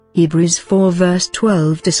Hebrews 4 verse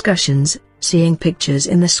 12 discussions, seeing pictures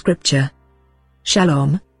in the scripture.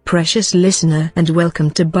 Shalom, precious listener, and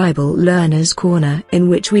welcome to Bible Learner's Corner, in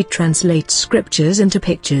which we translate scriptures into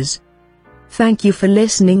pictures. Thank you for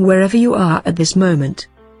listening wherever you are at this moment.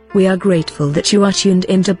 We are grateful that you are tuned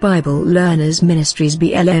into Bible Learners Ministries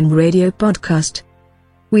BLM radio podcast.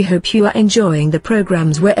 We hope you are enjoying the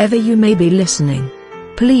programs wherever you may be listening.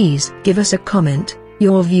 Please give us a comment,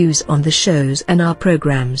 your views on the shows and our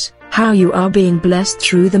programs, how you are being blessed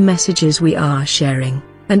through the messages we are sharing,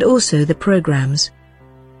 and also the programs.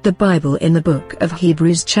 The Bible in the book of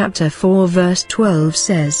Hebrews chapter 4 verse 12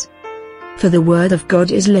 says, "For the word of God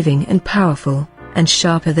is living and powerful, and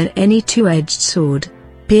sharper than any two-edged sword,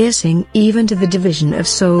 piercing even to the division of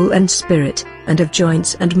soul and spirit, and of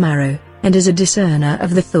joints and marrow, and is a discerner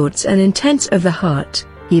of the thoughts and intents of the heart."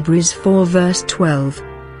 Hebrews 4 verse 12.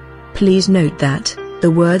 Please note that the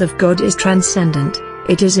Word of God is transcendent.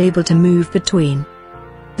 It is able to move between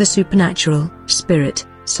the supernatural, spirit,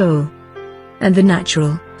 soul, and the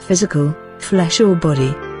natural, physical, flesh or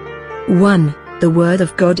body. 1. The Word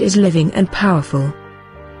of God is living and powerful.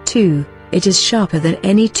 2. It is sharper than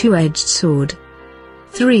any two-edged sword.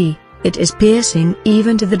 3. It is piercing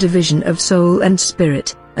even to the division of soul and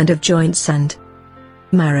spirit, and of joints and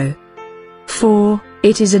marrow. 4.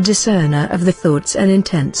 It is a discerner of the thoughts and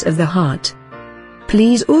intents of the heart.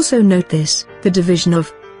 Please also note this, the division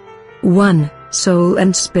of 1. Soul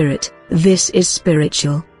and spirit, this is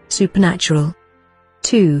spiritual, supernatural.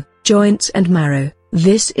 2. Joints and marrow,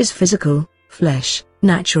 this is physical, flesh,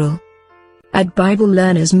 natural. At Bible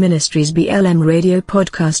Learners Ministries BLM radio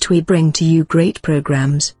podcast we bring to you great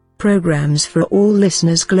programs for all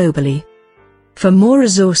listeners globally. For more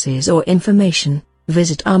resources or information,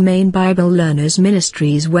 visit our main Bible Learners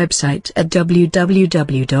Ministries website at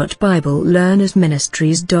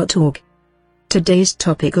www.biblelearnersministries.org. Today's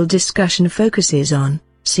topical discussion focuses on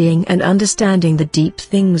seeing and understanding the deep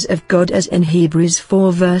things of God as in Hebrews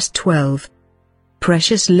 4 verse 12.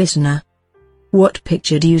 Precious listener, what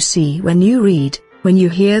picture do you see when you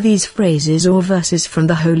hear these phrases or verses from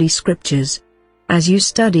the Holy Scriptures? As you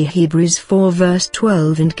study Hebrews 4 verse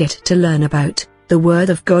 12 and get to learn about the Word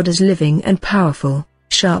of God is living and powerful,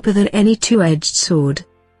 sharper than any two-edged sword,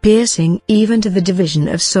 piercing even to the division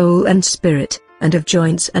of soul and spirit, and of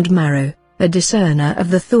joints and marrow, a discerner of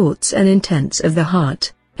the thoughts and intents of the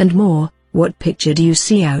heart, and more, what picture do you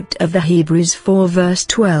see out of the Hebrews 4 verse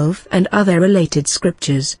 12 and other related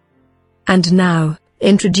scriptures? And now,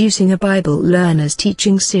 introducing a Bible Learners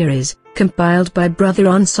teaching series, compiled by Brother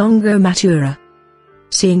Onsongo Matura.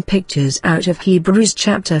 Seeing pictures out of Hebrews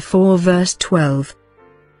chapter 4 verse 12.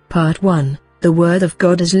 Part 1, the Word of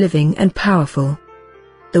God is living and powerful.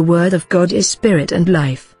 The Word of God is spirit and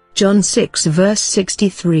life, John 6 verse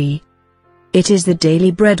 63. It is the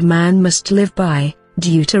daily bread man must live by,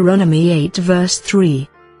 Deuteronomy 8 verse 3.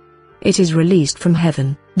 It is released from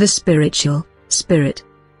heaven, the spiritual, spirit,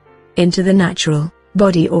 into the natural,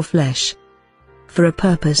 body or flesh. For a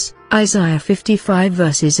purpose, Isaiah 55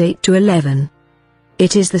 verses 8 to 11.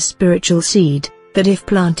 It is the spiritual seed, that if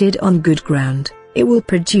planted on good ground, it will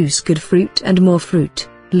produce good fruit and more fruit,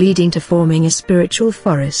 leading to forming a spiritual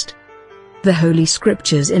forest. The Holy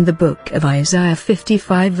Scriptures in the book of Isaiah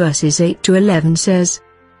 55 verses 8 to 11 says,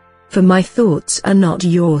 "For my thoughts are not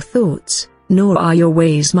your thoughts, nor are your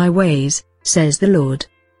ways my ways, says the Lord.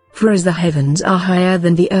 For as the heavens are higher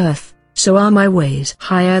than the earth, so are my ways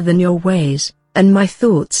higher than your ways, and my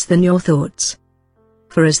thoughts than your thoughts.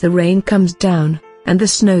 For as the rain comes down, and the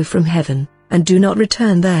snow from heaven, and do not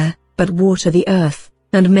return there, but water the earth,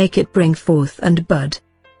 and make it bring forth and bud,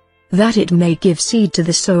 that it may give seed to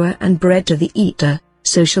the sower and bread to the eater,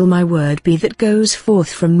 so shall my word be that goes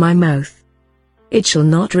forth from my mouth. It shall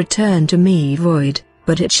not return to me void,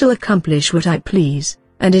 but it shall accomplish what I please,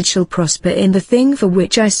 and it shall prosper in the thing for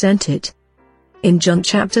which I sent it." In John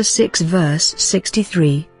chapter 6 verse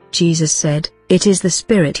 63, Jesus said, "It is the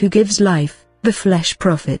Spirit who gives life, the flesh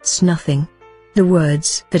profits nothing. The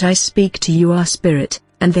words that I speak to you are spirit,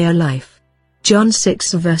 and they are life." John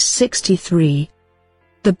 6 verse 63.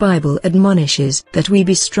 The Bible admonishes that we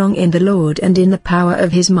be strong in the Lord and in the power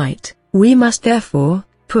of His might. We must therefore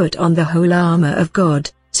put on the whole armor of God,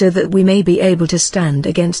 so that we may be able to stand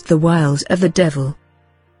against the wiles of the devil.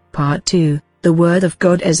 Part 2, the Word of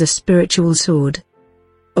God as a spiritual sword.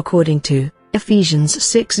 According to Ephesians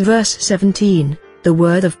 6 verse 17, the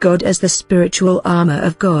Word of God as the spiritual armor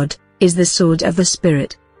of God, is the sword of the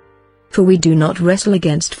Spirit. For we do not wrestle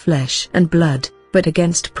against flesh and blood, but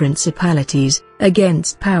against principalities,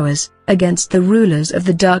 against powers, against the rulers of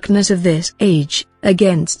the darkness of this age,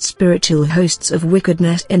 against spiritual hosts of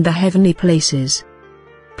wickedness in the heavenly places.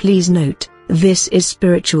 Please note, this is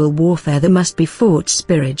spiritual warfare that must be fought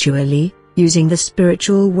spiritually, using the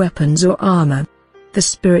spiritual weapons or armor. The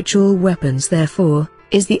spiritual weapons, therefore,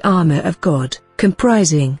 is the armor of God,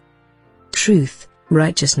 comprising truth,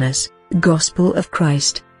 righteousness, gospel of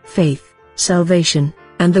Christ, faith, salvation,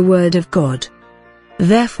 and the word of God.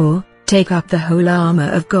 Therefore, take up the whole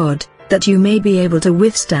armor of God, that you may be able to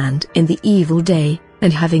withstand in the evil day,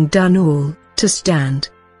 and having done all, to stand.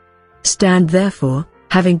 Stand therefore,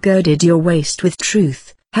 having girded your waist with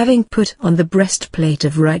truth, having put on the breastplate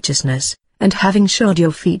of righteousness, and having shod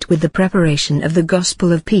your feet with the preparation of the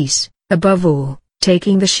gospel of peace, above all,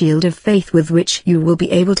 taking the shield of faith with which you will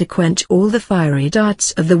be able to quench all the fiery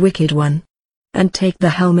darts of the wicked one. And take the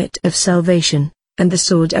helmet of salvation, and the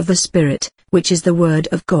sword of the Spirit, which is the word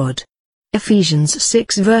of God. Ephesians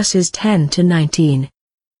 6 verses 10 to 19.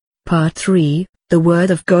 Part 3, the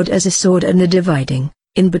word of God as a sword and a dividing,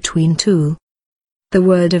 in between tool. The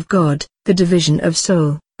word of God, the division of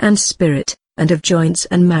soul, and spirit, and of joints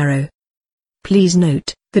and marrow. Please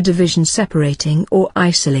note, the division separating or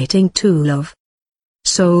isolating tool of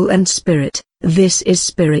soul and spirit, this is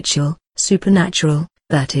spiritual, supernatural,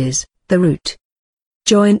 that is, the root.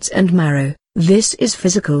 Joints and marrow, this is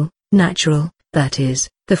physical, natural, that is,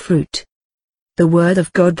 the fruit. The word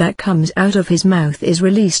of God that comes out of his mouth is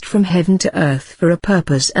released from heaven to earth for a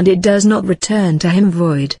purpose, and it does not return to him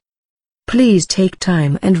void. Please take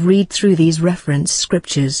time and read through these reference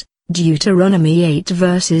scriptures, Deuteronomy 8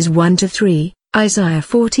 verses 1 to 3, Isaiah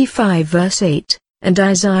 45 verse 8, and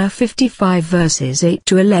Isaiah 55 verses 8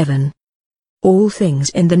 to 11. All things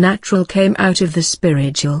in the natural came out of the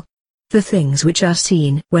spiritual. The things which are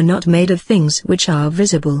seen were not made of things which are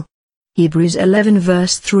visible. Hebrews 11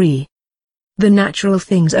 verse 3. The natural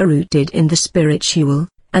things are rooted in the spiritual,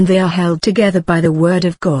 and they are held together by the word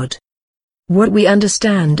of God. What we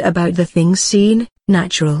understand about the things seen,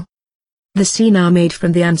 natural. The seen are made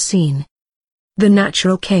from the unseen. The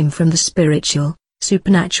natural came from the spiritual,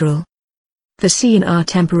 supernatural. The seen are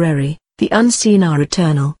temporary, the unseen are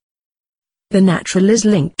eternal. The natural is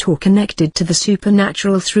linked or connected to the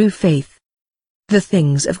supernatural through faith. The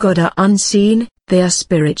things of God are unseen, they are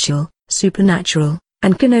spiritual, supernatural,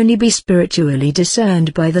 and can only be spiritually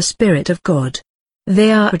discerned by the Spirit of God.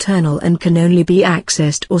 They are eternal and can only be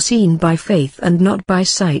accessed or seen by faith and not by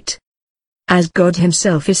sight. As God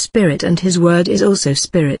himself is spirit and his word is also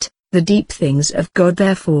spirit, the deep things of God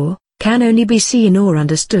therefore, can only be seen or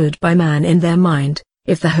understood by man in their mind,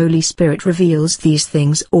 if the Holy Spirit reveals these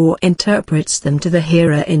things or interprets them to the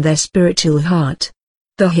hearer in their spiritual heart.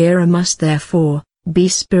 The hearer must therefore, be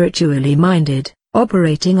spiritually minded,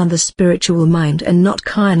 operating on the spiritual mind and not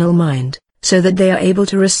carnal mind, so that they are able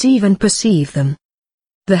to receive and perceive them.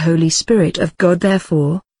 The Holy Spirit of God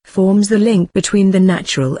therefore, forms the link between the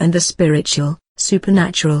natural and the spiritual,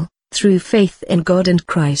 supernatural, through faith in God and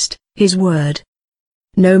Christ, his word.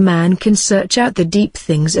 No man can search out the deep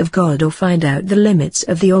things of God or find out the limits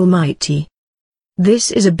of the Almighty.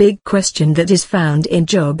 This is a big question that is found in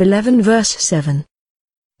Job 11 verse 7.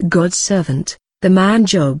 God's servant, the man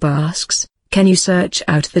Job asks, can you search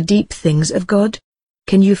out the deep things of God?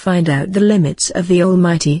 Can you find out the limits of the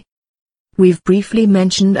Almighty? We've briefly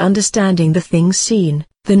mentioned understanding the things seen,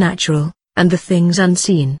 the natural, and the things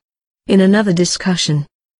unseen, in another discussion.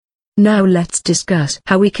 Now let's discuss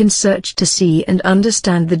how we can search to see and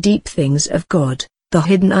understand the deep things of God, the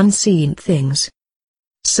hidden unseen things.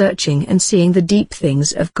 Searching and seeing the deep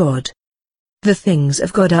things of God. The things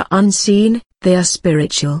of God are unseen, they are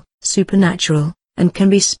spiritual, supernatural, and can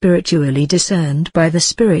be spiritually discerned by the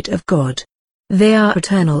Spirit of God. They are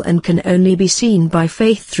eternal and can only be seen by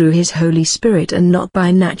faith through his Holy Spirit and not by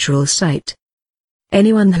natural sight.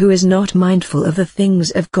 Anyone who is not mindful of the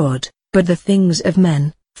things of God, but the things of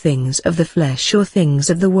men, things of the flesh or things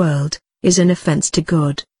of the world, is an offense to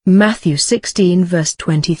God. Matthew 16 verse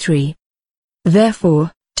 23. Therefore,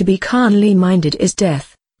 to be carnally minded is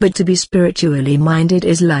death, but to be spiritually minded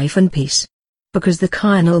is life and peace. Because the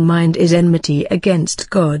carnal mind is enmity against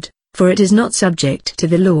God, for it is not subject to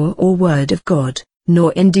the law or word of God,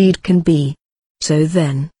 nor indeed can be. So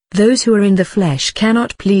then, those who are in the flesh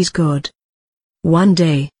cannot please God. One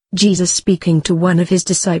day, Jesus speaking to one of his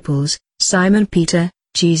disciples, Simon Peter,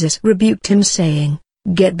 Jesus rebuked him saying,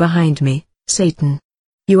 "Get behind me, Satan.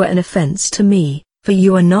 You are an offense to me, for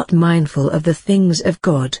you are not mindful of the things of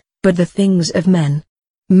God, but the things of men."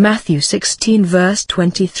 Matthew 16 verse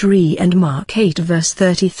 23 and Mark 8 verse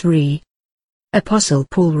 33. Apostle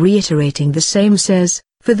Paul reiterating the same says,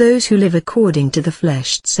 "For those who live according to the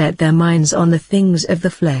flesh set their minds on the things of the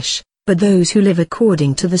flesh, but those who live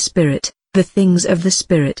according to the Spirit, the things of the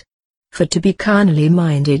Spirit. For to be carnally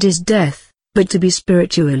minded is death, but to be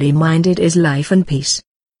spiritually minded is life and peace.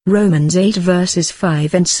 Romans 8 verses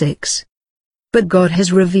 5 and 6. But God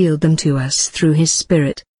has revealed them to us through His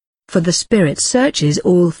Spirit. For the Spirit searches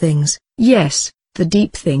all things, yes, the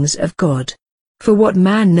deep things of God. For what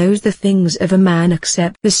man knows the things of a man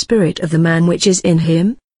except the spirit of the man which is in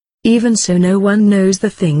him? Even so no one knows the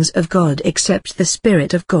things of God except the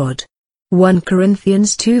Spirit of God. 1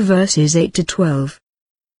 Corinthians 2 verses 8 to 12.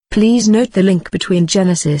 Please note the link between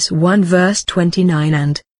Genesis 1 verse 29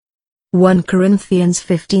 and 1 Corinthians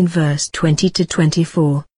 15 verse 20 to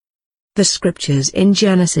 24. The scriptures in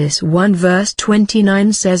Genesis 1 verse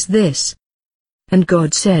 29 says this. And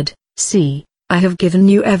God said, See, I have given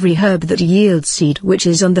you every herb that yields seed which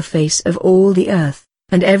is on the face of all the earth,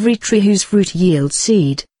 and every tree whose fruit yields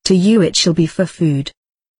seed, to you it shall be for food.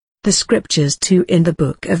 The scriptures too in the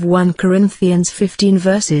book of 1 Corinthians 15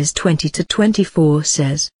 verses 20 to 24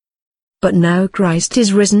 says, But now Christ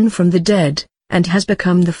is risen from the dead, and has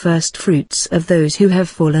become the first fruits of those who have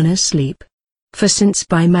fallen asleep. For since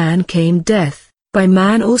by man came death, by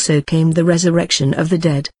man also came the resurrection of the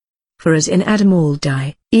dead. For as in Adam all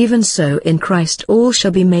die, even so in Christ all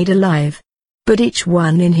shall be made alive. But each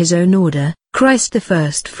one in his own order, Christ the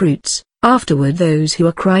first fruits, afterward those who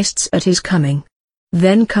are Christ's at his coming.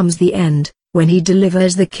 Then comes the end, when he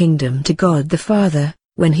delivers the kingdom to God the Father,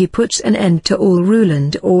 when he puts an end to all rule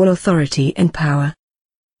and all authority and power.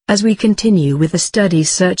 As we continue with the study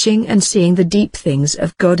searching and seeing the deep things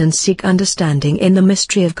of God and seek understanding in the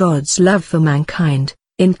mystery of God's love for mankind,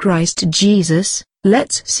 in Christ Jesus,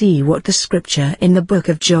 let's see what the scripture in the book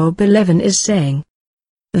of Job 11 is saying.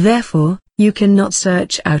 Therefore, you cannot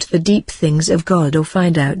search out the deep things of God or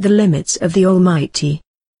find out the limits of the Almighty.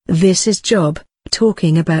 This is Job,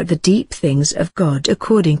 talking about the deep things of God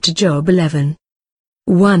according to Job 11.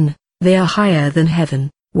 1. They are higher than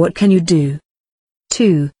heaven, what can you do?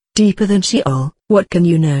 2. Deeper than Sheol, what can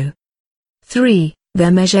you know? 3.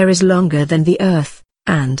 Their measure is longer than the earth,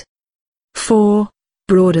 and 4.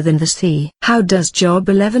 Broader than the sea. How does Job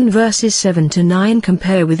 11 verses 7 to 9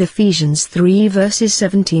 compare with Ephesians 3 verses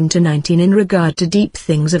 17 to 19 in regard to deep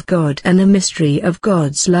things of God and the mystery of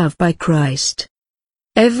God's love by Christ?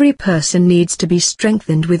 Every person needs to be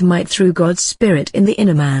strengthened with might through God's Spirit in the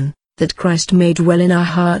inner man, that Christ may dwell in our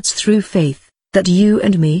hearts through faith, that you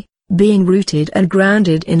and me, being rooted and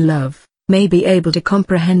grounded in love, may be able to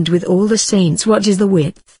comprehend with all the saints what is the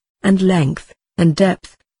width, and length, and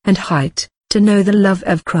depth, and height, to know the love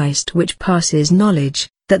of Christ which passes knowledge,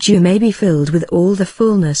 that you may be filled with all the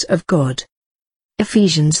fullness of God.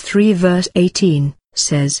 Ephesians 3 verse 18,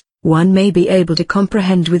 says, one may be able to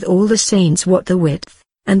comprehend with all the saints what the width,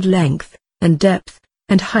 and length, and depth,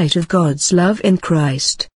 and height of God's love in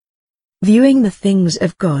Christ. Viewing the things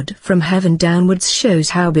of God from heaven downwards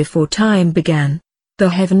shows how before time began, the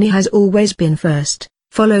heavenly has always been first,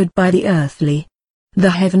 followed by the earthly.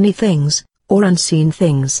 The heavenly things, or unseen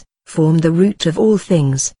things, form the root of all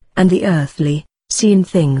things, and the earthly, seen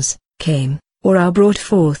things, came, or are brought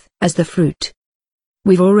forth, as the fruit.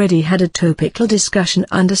 We've already had a topical discussion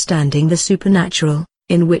understanding the supernatural,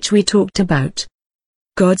 in which we talked about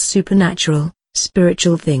God's supernatural,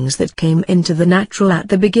 spiritual things that came into the natural at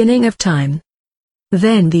the beginning of time.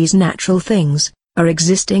 Then these natural things, are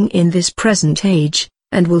existing in this present age,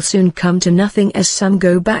 and will soon come to nothing as some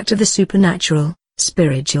go back to the supernatural,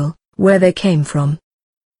 spiritual, where they came from.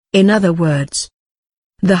 In other words,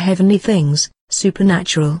 the heavenly things,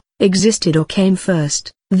 supernatural, existed or came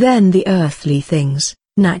first, then the earthly things,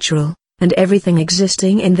 natural, and everything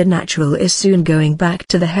existing in the natural is soon going back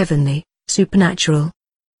to the heavenly, supernatural.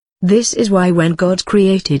 This is why when God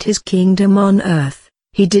created His kingdom on earth,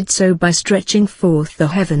 He did so by stretching forth the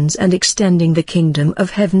heavens and extending the kingdom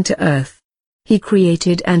of heaven to earth. He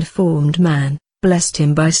created and formed man, blessed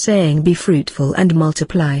him by saying, "Be fruitful and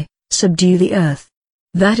multiply, subdue the earth."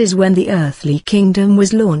 That is when the earthly kingdom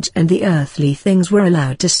was launched and the earthly things were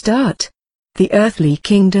allowed to start. The earthly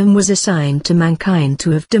kingdom was assigned to mankind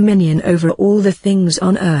to have dominion over all the things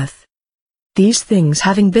on earth. These things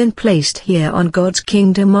having been placed here on God's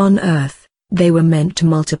kingdom on earth, they were meant to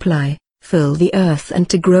multiply, fill the earth and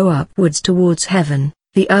to grow upwards towards heaven,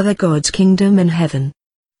 the other God's kingdom in heaven.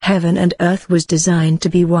 Heaven and earth was designed to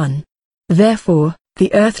be one. Therefore,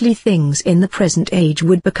 the earthly things in the present age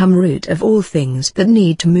would become root of all things that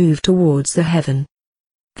need to move towards the heaven.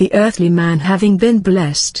 The earthly man having been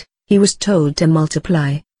blessed, he was told to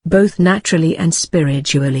multiply, both naturally and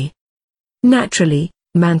spiritually. Naturally,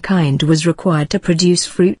 mankind was required to produce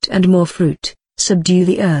fruit and more fruit, subdue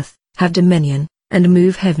the earth, have dominion, and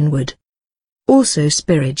move heavenward. Also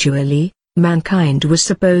spiritually, mankind was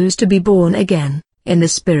supposed to be born again, in the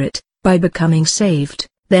Spirit, by becoming saved,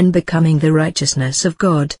 then becoming the righteousness of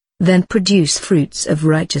God, then produce fruits of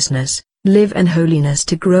righteousness, live in holiness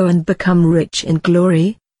to grow and become rich in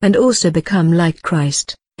glory, and also become like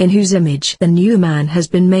Christ, in whose image the new man has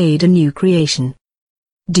been made a new creation.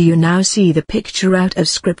 Do you now see the picture out of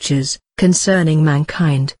Scriptures, concerning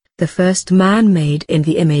mankind, the first man made in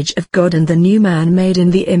the image of God and the new man made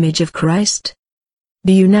in the image of Christ?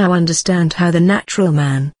 Do you now understand how the natural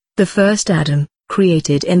man, the first Adam,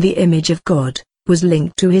 created in the image of God, was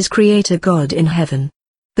linked to his Creator God in heaven?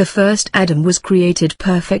 The first Adam was created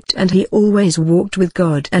perfect and he always walked with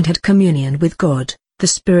God and had communion with God, the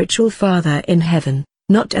spiritual Father in heaven,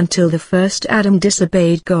 not until the first Adam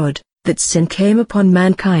disobeyed God, that sin came upon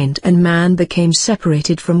mankind and man became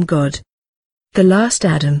separated from God. The last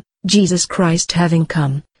Adam, Jesus Christ having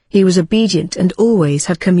come, he was obedient and always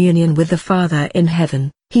had communion with the Father in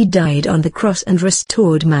heaven. He died on the cross and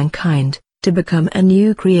restored mankind, to become a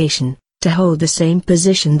new creation, to hold the same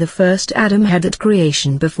position the first Adam had at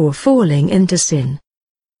creation before falling into sin.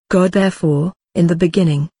 God therefore, in the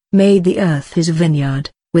beginning, made the earth his vineyard,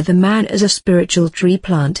 with the man as a spiritual tree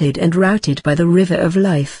planted and rooted by the river of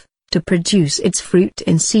life, to produce its fruit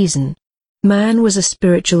in season. Man was a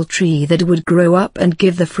spiritual tree that would grow up and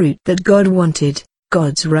give the fruit that God wanted,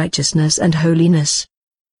 God's righteousness and holiness.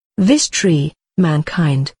 This tree,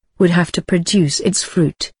 mankind, would have to produce its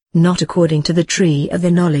fruit, not according to the tree of the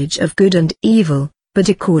knowledge of good and evil, but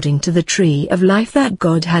according to the tree of life that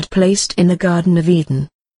God had placed in the Garden of Eden.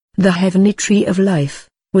 The heavenly tree of life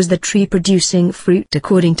was the tree producing fruit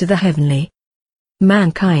according to the heavenly.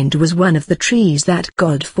 Mankind was one of the trees that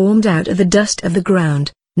God formed out of the dust of the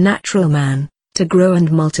ground, natural man, to grow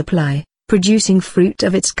and multiply, producing fruit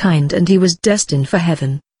of its kind, and he was destined for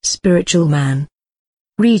heaven, spiritual man.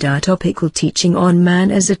 Read our topical teaching on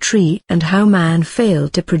man as a tree and how man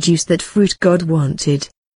failed to produce that fruit God wanted.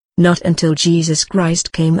 Not until Jesus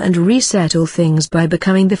Christ came and reset all things by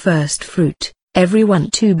becoming the first fruit,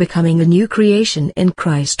 everyone too becoming a new creation in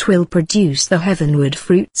Christ will produce the heavenward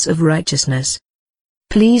fruits of righteousness.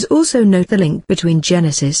 Please also note the link between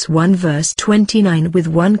Genesis 1 verse 29 with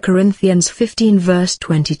 1 Corinthians 15 verse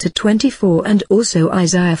 20 to 24 and also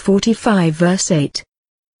Isaiah 45 verse 8.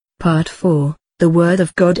 Part 4, the Word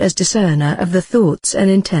of God as discerner of the thoughts and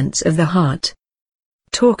intents of the heart.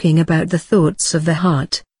 Talking about the thoughts of the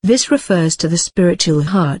heart, this refers to the spiritual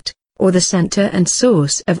heart, or the center and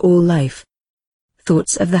source of all life.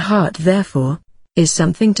 Thoughts of the heart, therefore, is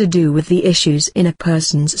something to do with the issues in a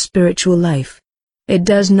person's spiritual life. It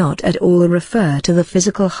does not at all refer to the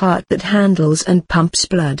physical heart that handles and pumps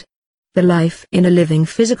blood. The life in a living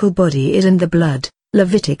physical body is in the blood.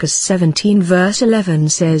 Leviticus 17 verse 11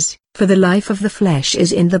 says, "For the life of the flesh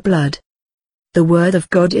is in the blood." The Word of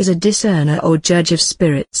God is a discerner or judge of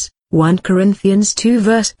spirits. 1 Corinthians 2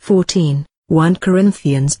 verse 14, 1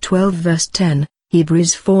 Corinthians 12 verse 10,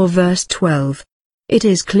 Hebrews 4 verse 12. It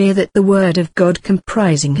is clear that the Word of God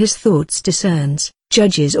comprising His thoughts discerns,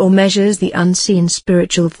 judges or measures the unseen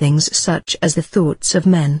spiritual things such as the thoughts of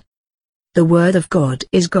men. The Word of God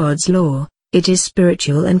is God's law, it is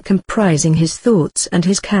spiritual and comprising His thoughts and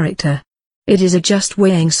His character. It is a just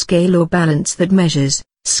weighing scale or balance that measures,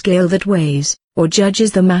 scale that weighs, or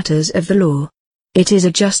judges the matters of the law. It is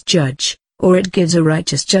a just judge, or it gives a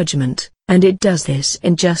righteous judgment, and it does this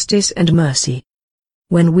in justice and mercy.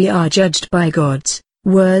 When we are judged by God's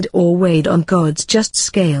word or weighed on God's just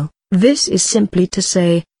scale, this is simply to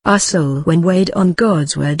say, our soul when weighed on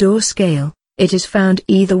God's word or scale, it is found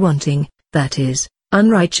either wanting, that is,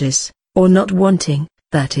 unrighteous, or not wanting,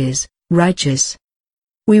 that is, righteous.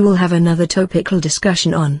 We will have another topical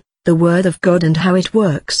discussion on the Word of God and how it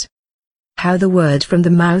works. How the word from the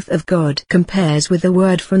mouth of God compares with the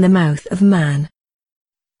word from the mouth of man.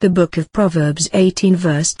 The book of Proverbs 18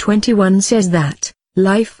 verse 21 says that,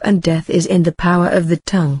 life and death is in the power of the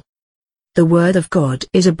tongue. The Word of God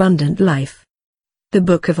is abundant life. The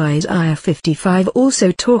book of Isaiah 55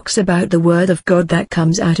 also talks about the Word of God that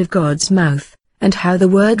comes out of God's mouth, and how the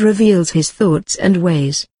Word reveals His thoughts and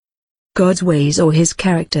ways. God's ways or His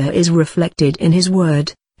character is reflected in His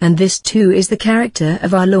Word, and this too is the character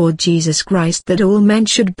of our Lord Jesus Christ that all men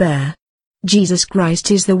should bear. Jesus Christ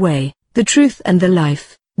is the way, the truth and the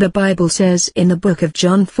life, the Bible says in the book of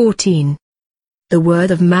John 14. The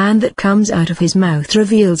word of man that comes out of his mouth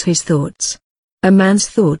reveals his thoughts. A man's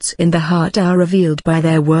thoughts in the heart are revealed by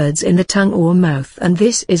their words in the tongue or mouth, and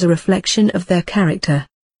this is a reflection of their character.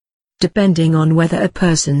 Depending on whether a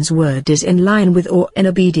person's word is in line with or in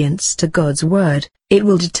obedience to God's word, it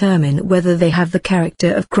will determine whether they have the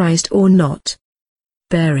character of Christ or not.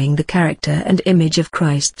 Bearing the character and image of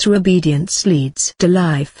Christ through obedience leads to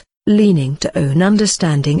life, leaning to own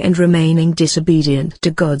understanding and remaining disobedient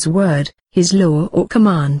to God's word, His law or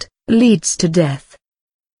command, leads to death.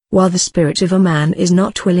 While the spirit of a man is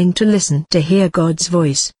not willing to listen to hear God's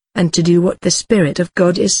voice, and to do what the Spirit of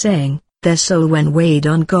God is saying, their soul when weighed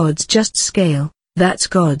on God's just scale, that's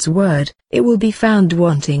God's word, it will be found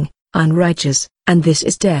wanting, unrighteous, and this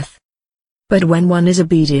is death. But when one is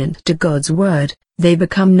obedient to God's word, they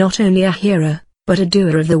become not only a hearer, but a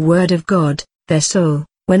doer of the word of God. Their soul,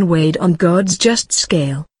 when weighed on God's just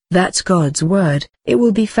scale, that's God's word, it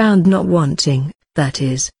will be found not wanting, that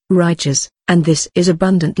is, righteous, and this is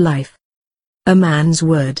abundant life. A man's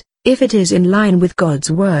word, if it is in line with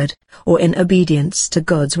God's word, or in obedience to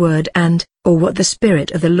God's word or what the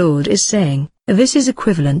Spirit of the Lord is saying, this is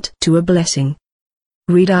equivalent to a blessing.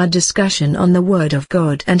 Read our discussion on the Word of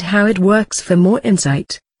God and how it works for more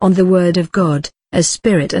insight on the Word of God as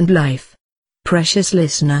Spirit and life. Precious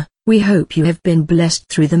listener, we hope you have been blessed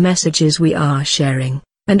through the messages we are sharing,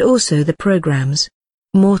 and also the programs.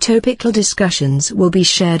 More topical discussions will be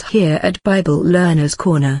shared here at Bible Learners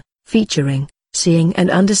Corner, featuring seeing and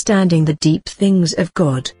understanding the deep things of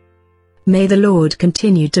God. May the Lord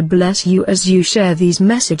continue to bless you as you share these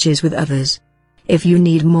messages with others. If you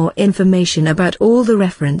need more information about all the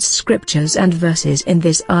referenced scriptures and verses in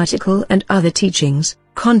this article and other teachings,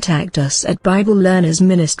 contact us at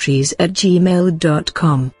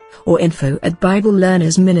biblelearnersministries@gmail.com, or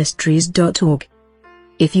info@biblelearnersministries.org.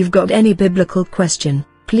 If you've got any biblical question,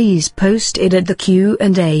 please post it at the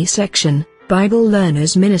Q&A section, Bible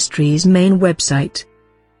Learners Ministries main website.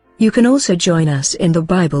 You can also join us in the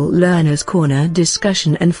Bible Learners Corner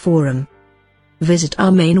discussion and forum. Visit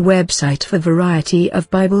our main website for variety of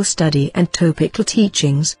Bible study and topical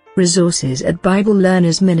teachings, resources at Bible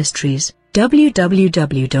Learners Ministries,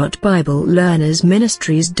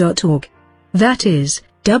 www.biblelearnersministries.org. That is,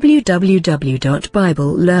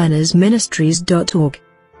 www.biblelearnersministries.org.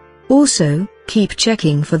 Also, keep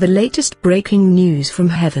checking for the latest breaking news from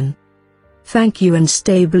heaven. Thank you and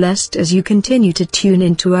stay blessed as you continue to tune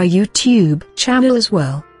into our YouTube channel as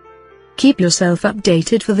well. Keep yourself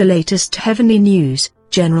updated for the latest heavenly news,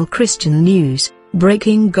 general Christian news,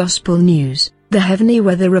 breaking gospel news, the heavenly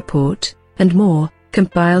weather report, and more,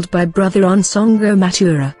 compiled by Brother Onsongo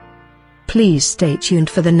Matura. Please stay tuned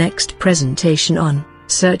for the next presentation on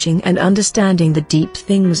searching and understanding the deep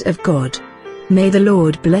things of God. May the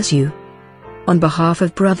Lord bless you. On behalf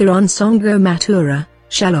of Brother Onsongo Matura,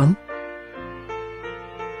 Shalom.